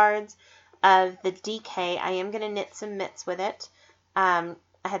 150 yards of the DK. I am going to knit some mitts with it.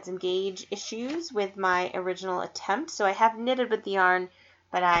 I had some gauge issues with my original attempt, so I have knitted with the yarn,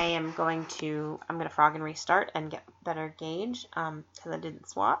 but I'm going to frog and restart and get better gauge because I didn't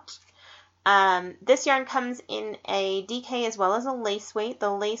swatch. This yarn comes in a DK as well as a lace weight. The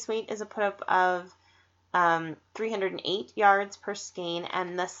lace weight is a put up of 308 yards per skein,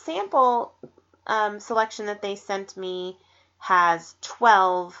 and the sample selection that they sent me has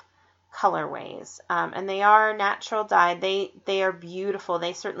 12 colorways, and they are natural dyed. They are beautiful.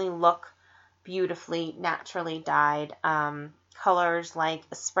 They certainly look beautifully naturally dyed. Colors like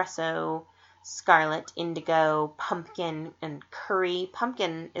espresso, scarlet, indigo, pumpkin, and curry.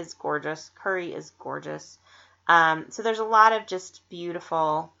 Pumpkin is gorgeous. Curry is gorgeous. So there's a lot of just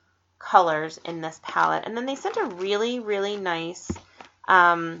beautiful colors in this palette. And then they sent a really, really nice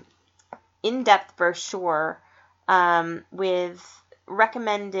in-depth brochure with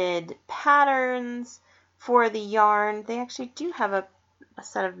recommended patterns for the yarn. They actually do have a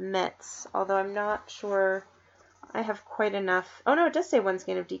set of mitts, although I'm not sure I have quite enough. Oh no, it does say 1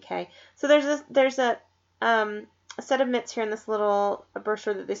 skein of DK. So there's a set of mitts here in this little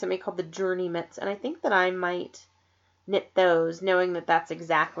brochure that they sent me called the Journey mitts, and I think that I might knit those, knowing that that's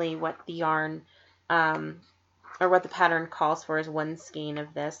exactly what the yarn or what the pattern calls for is 1 skein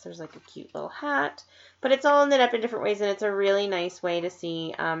of this. There's like a cute little hat, but it's all knit up in different ways, and it's a really nice way to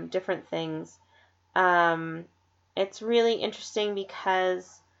see different things. It's really interesting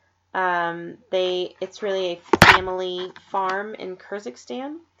because it's really a family farm in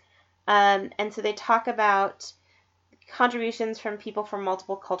Kyrgyzstan. And so they talk about contributions from people from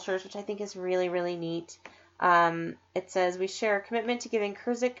multiple cultures, which I think is really, really neat. It says, we share a commitment to giving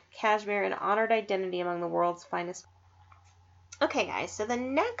Kyrgyz cashmere an honored identity among the world's finest. Okay, guys, so the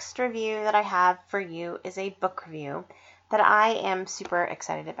next review that I have for you is a book review that I am super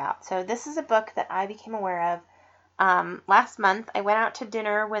excited about. So this is a book that I became aware of last month. I went out to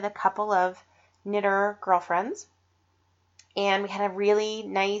dinner with a couple of knitter girlfriends, and we had a really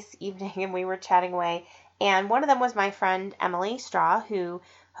nice evening, and we were chatting away. And one of them was my friend Emily Straw, who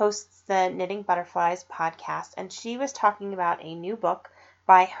hosts the Knitting Butterflies podcast, and she was talking about a new book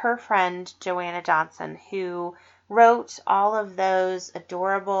by her friend Joanna Johnson, who wrote all of those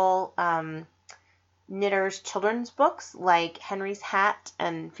adorable knitters children's books like Henry's Hat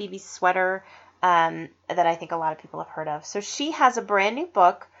and Phoebe's Sweater that I think a lot of people have heard of. So she has a brand new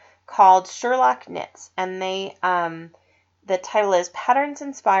book called Sherlock Knits, and the title is Patterns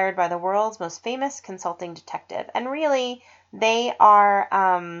Inspired by the World's Most Famous Consulting Detective. And really, they are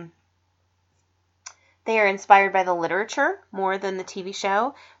inspired by the literature more than the TV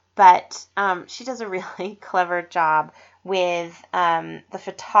show, but she does a really clever job with the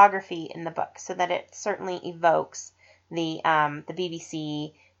photography in the book, so that it certainly evokes the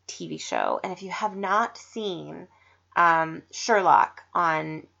BBC TV show. And if you have not seen Sherlock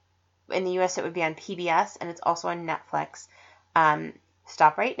in the US, it would be on PBS, and it's also on Netflix.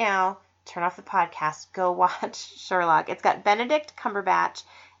 Stop right now, turn off the podcast, go watch Sherlock. It's got Benedict Cumberbatch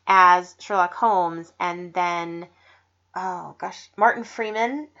as Sherlock Holmes, and then, Martin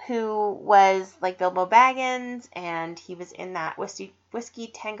Freeman, who was like Bilbo Baggins, and he was in that Whiskey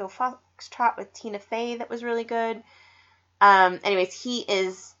Tango Foxtrot with Tina Fey that was really good. Anyways, he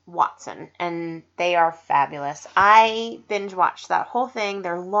is Watson, and they are fabulous. I binge watched that whole thing.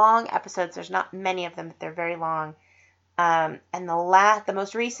 They're long episodes. There's not many of them, but they're very long. And the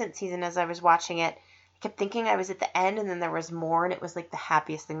most recent season, as I was watching it, I kept thinking I was at the end, and then there was more, and it was like the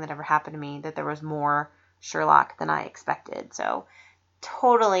happiest thing that ever happened to me, that there was more Sherlock than I expected. So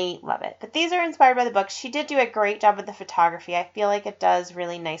totally love it. But these are inspired by the book. She did do a great job with the photography. I feel like it does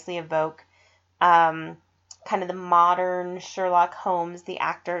really nicely evoke kind of the modern Sherlock Holmes. The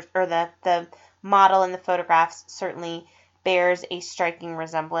actors, or the model in the photographs, certainly bears a striking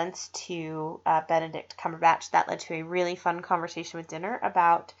resemblance to Benedict Cumberbatch. That led to a really fun conversation with dinner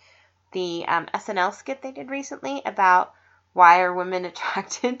about the SNL skit they did recently about why are women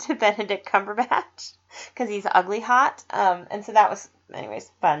attracted to Benedict Cumberbatch, because he's ugly hot. And so that was,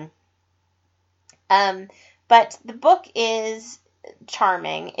 anyways, fun. But the book is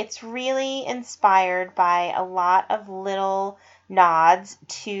charming. It's really inspired by a lot of little nods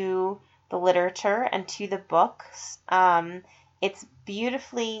to the literature and to the books. It's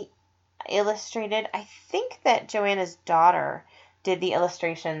beautifully illustrated. I think that Joanna's daughter did the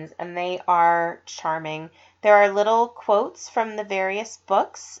illustrations, and they are charming. There are little quotes from the various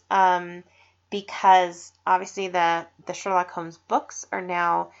books, because obviously the Sherlock Holmes books are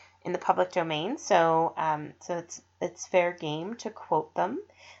now in the public domain, so it's fair game to quote them.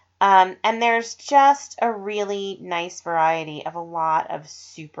 And there's just a really nice variety of a lot of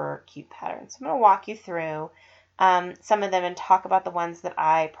super cute patterns. So I'm going to walk you through some of them and talk about the ones that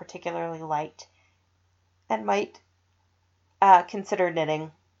I particularly liked and might consider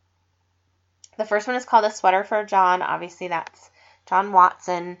knitting. The first one is called A Sweater for John. Obviously, that's John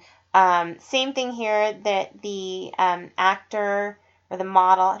Watson. Same thing here, that the actor or the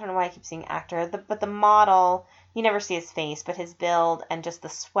model, I don't know why I keep saying actor, but the model, you never see his face, but his build and just the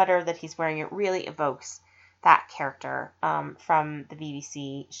sweater that he's wearing, it really evokes that character from the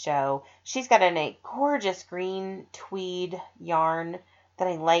BBC show. She's got a gorgeous green tweed yarn that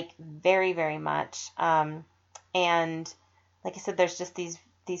I like very, very much. And like I said, there's just these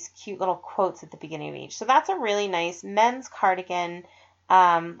cute little quotes at the beginning of each. So that's a really nice men's cardigan.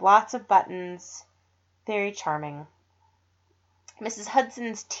 Lots of buttons. Very charming. Mrs.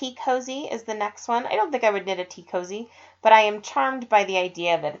 Hudson's Tea Cozy is the next one. I don't think I would knit a tea cozy, but I am charmed by the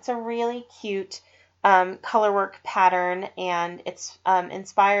idea of it. It's a really cute colorwork pattern, and it's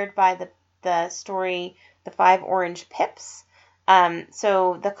inspired by the story The Five Orange Pips.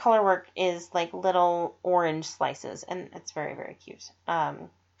 So the colorwork is like little orange slices, and it's very, very cute.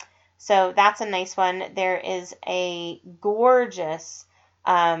 So that's a nice one. There is a gorgeous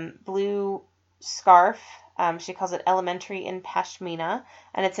blue scarf. She calls it Elementary in Pashmina,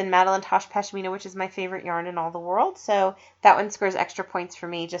 and it's in Madeline Tosh Pashmina, which is my favorite yarn in all the world. So that one scores extra points for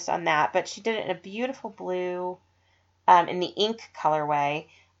me just on that. But she did it in a beautiful blue in the ink colorway,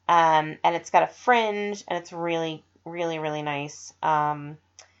 and it's got a fringe, and it's really, really, really nice. And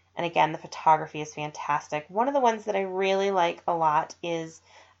again, the photography is fantastic. One of the ones that I really like a lot is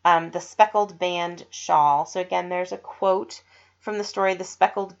the Speckled Band shawl. So again, there's a quote from the story The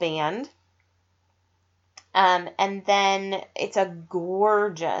Speckled Band. And then it's a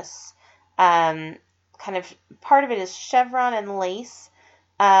gorgeous kind of, part of it is chevron and lace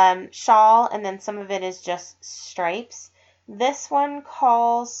shawl, and then some of it is just stripes. This one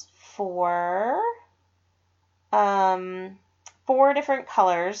calls for 4 different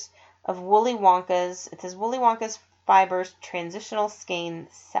colors of Woolly Wonka's. It says Woolly Wonka's Fibers Transitional Skein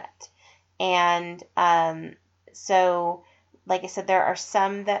Set. And so, like I said, there are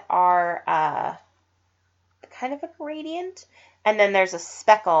some that are kind of a gradient, and then there's a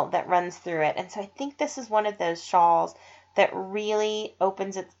speckle that runs through it. And so I think this is one of those shawls that really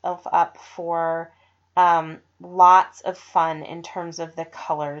opens itself up for lots of fun in terms of the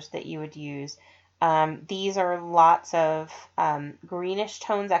colors that you would use. These are lots of greenish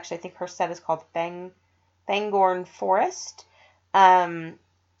tones. Actually, I think her set is called Fangorn Forest.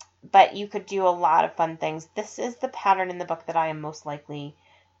 But you could do a lot of fun things. This is the pattern in the book that I am most likely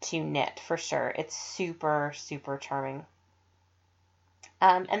to knit for sure. It's super, super charming.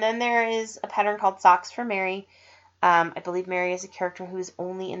 And then there is a pattern called Socks for Mary. I believe Mary is a character who is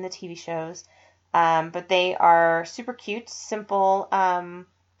only in the TV shows. But they are super cute, simple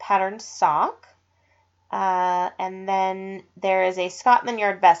patterned sock. And then there is a Scotland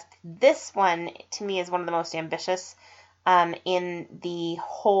Yard vest. This one, to me, is one of the most ambitious in the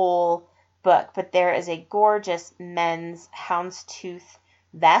whole book. But there is a gorgeous men's houndstooth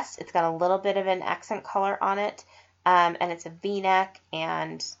vest. It's got a little bit of an accent color on it. And it's a V-neck.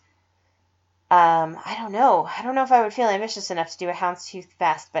 And I don't know if I would feel ambitious enough to do a houndstooth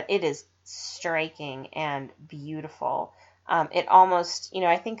vest, but it is striking and beautiful. It almost,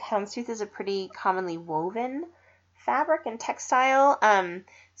 I think houndstooth is a pretty commonly woven fabric and textile.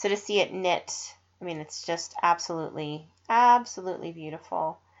 So to see it knit, it's just absolutely, absolutely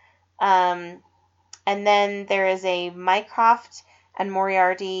beautiful. And then there is a Mycroft and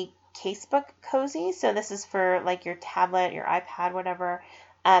Moriarty casebook cozy. So this is for like your tablet, your iPad, whatever.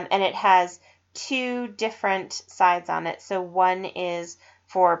 And it has 2 different sides on it. So one is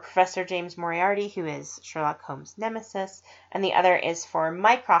for Professor James Moriarty, who is Sherlock Holmes' nemesis, and the other is for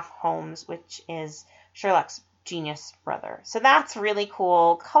Mycroft Holmes, which is Sherlock's genius brother. So that's really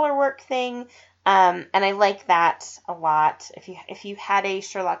cool colorwork thing, and I like that a lot. If you had a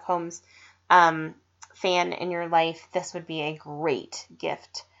Sherlock Holmes fan in your life, this would be a great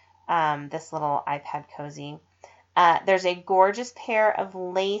gift. This little iPad cozy. There's a gorgeous pair of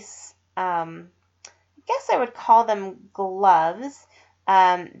lace. I guess I would call them gloves.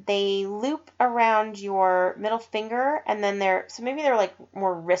 They loop around your middle finger, and then they're like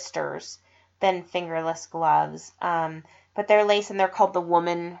more wristers than fingerless gloves. But they're lace, and they're called the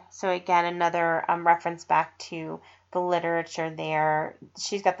Woman. So again, another reference back to the literature there.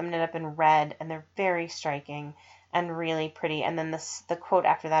 She's got them knit up in red, and they're very striking and really pretty. And then the quote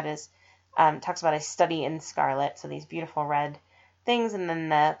after that is talks about a study in scarlet. So these beautiful red things, and then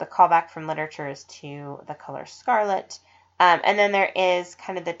the callback from literature is to the color scarlet. And then there is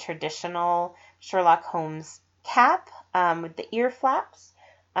kind of the traditional Sherlock Holmes cap with the ear flaps.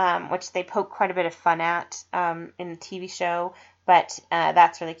 which they poke quite a bit of fun at in the TV show. But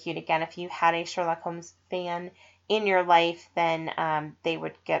that's really cute. Again, if you had a Sherlock Holmes fan in your life, then they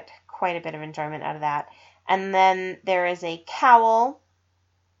would get quite a bit of enjoyment out of that. And then there is a cowl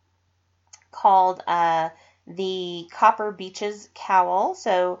called the Copper Beeches Cowl.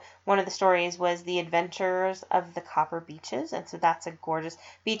 So one of the stories was The Adventures of the Copper Beeches. And so that's a gorgeous,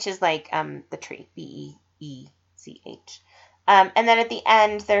 beeches like the tree, B-E-E-C-H. And then at the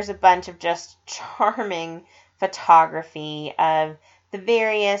end, there's a bunch of just charming photography of the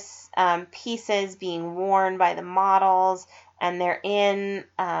various pieces being worn by the models. And they're in,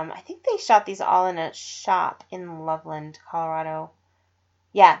 I think they shot these all in a shop in Loveland, Colorado.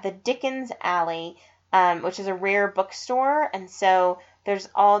 Yeah, the Dickens Alley, which is a rare bookstore. And so there's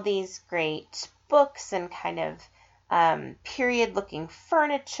all these great books and kind of period-looking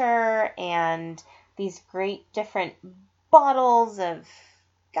furniture and these great different bottles of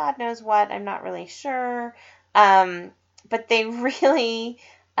God knows what. I'm not really sure. But they really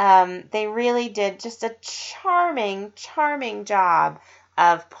did just a charming job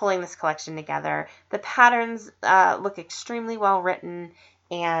of pulling this collection together. The patterns look extremely well written,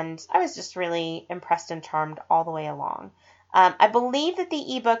 and I was just really impressed and charmed all the way along. I believe that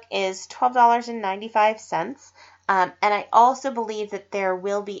the ebook is $12.95, and I also believe that there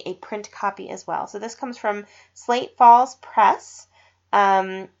will be a print copy as well. So this comes from Slate Falls Press,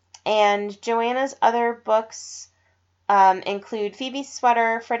 and Joanna's other books include Phoebe's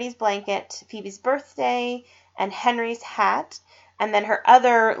Sweater, Freddie's Blanket, Phoebe's Birthday, and Henry's Hat. And then her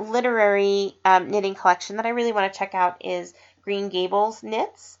other literary knitting collection that I really want to check out is Green Gables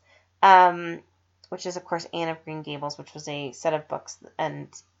Knits, which is, of course, Anne of Green Gables, which was a set of books, and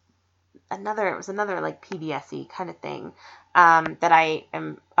it was another like PBS-y kind of thing that I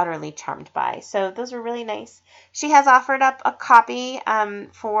am utterly charmed by. So those are really nice. She has offered up a copy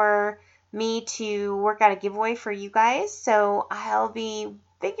for me to work out a giveaway for you guys, so I'll be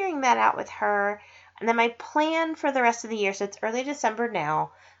figuring that out with her. And then my plan for the rest of the year, so it's early December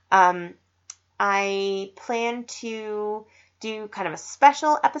now, I plan to do kind of a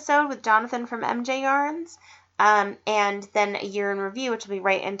special episode with Jonathan from MJ Yarns, and then a year in review, which will be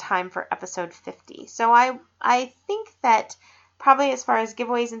right in time for episode 50. So I think that probably as far as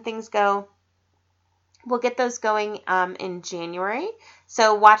giveaways and things go, we'll get those going in January.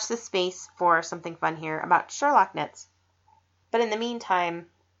 So watch the space for something fun here about Sherlock knits. But in the meantime,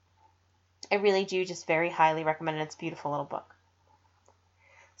 I really do just very highly recommend it. It's a beautiful little book.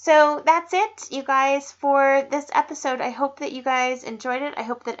 So that's it, you guys, for this episode. I hope that you guys enjoyed it. I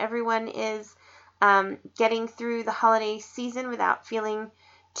hope that everyone is getting through the holiday season without feeling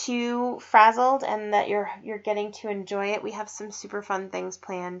too frazzled, and that you're getting to enjoy it. We have some super fun things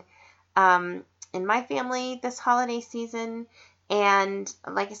planned in my family this holiday season. And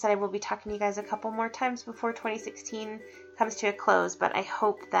like I said, I will be talking to you guys a couple more times before 2016 comes to a close. But I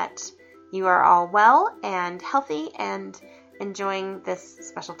hope that you are all well and healthy and enjoying this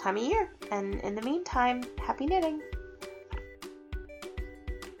special time of year. And in the meantime, happy knitting.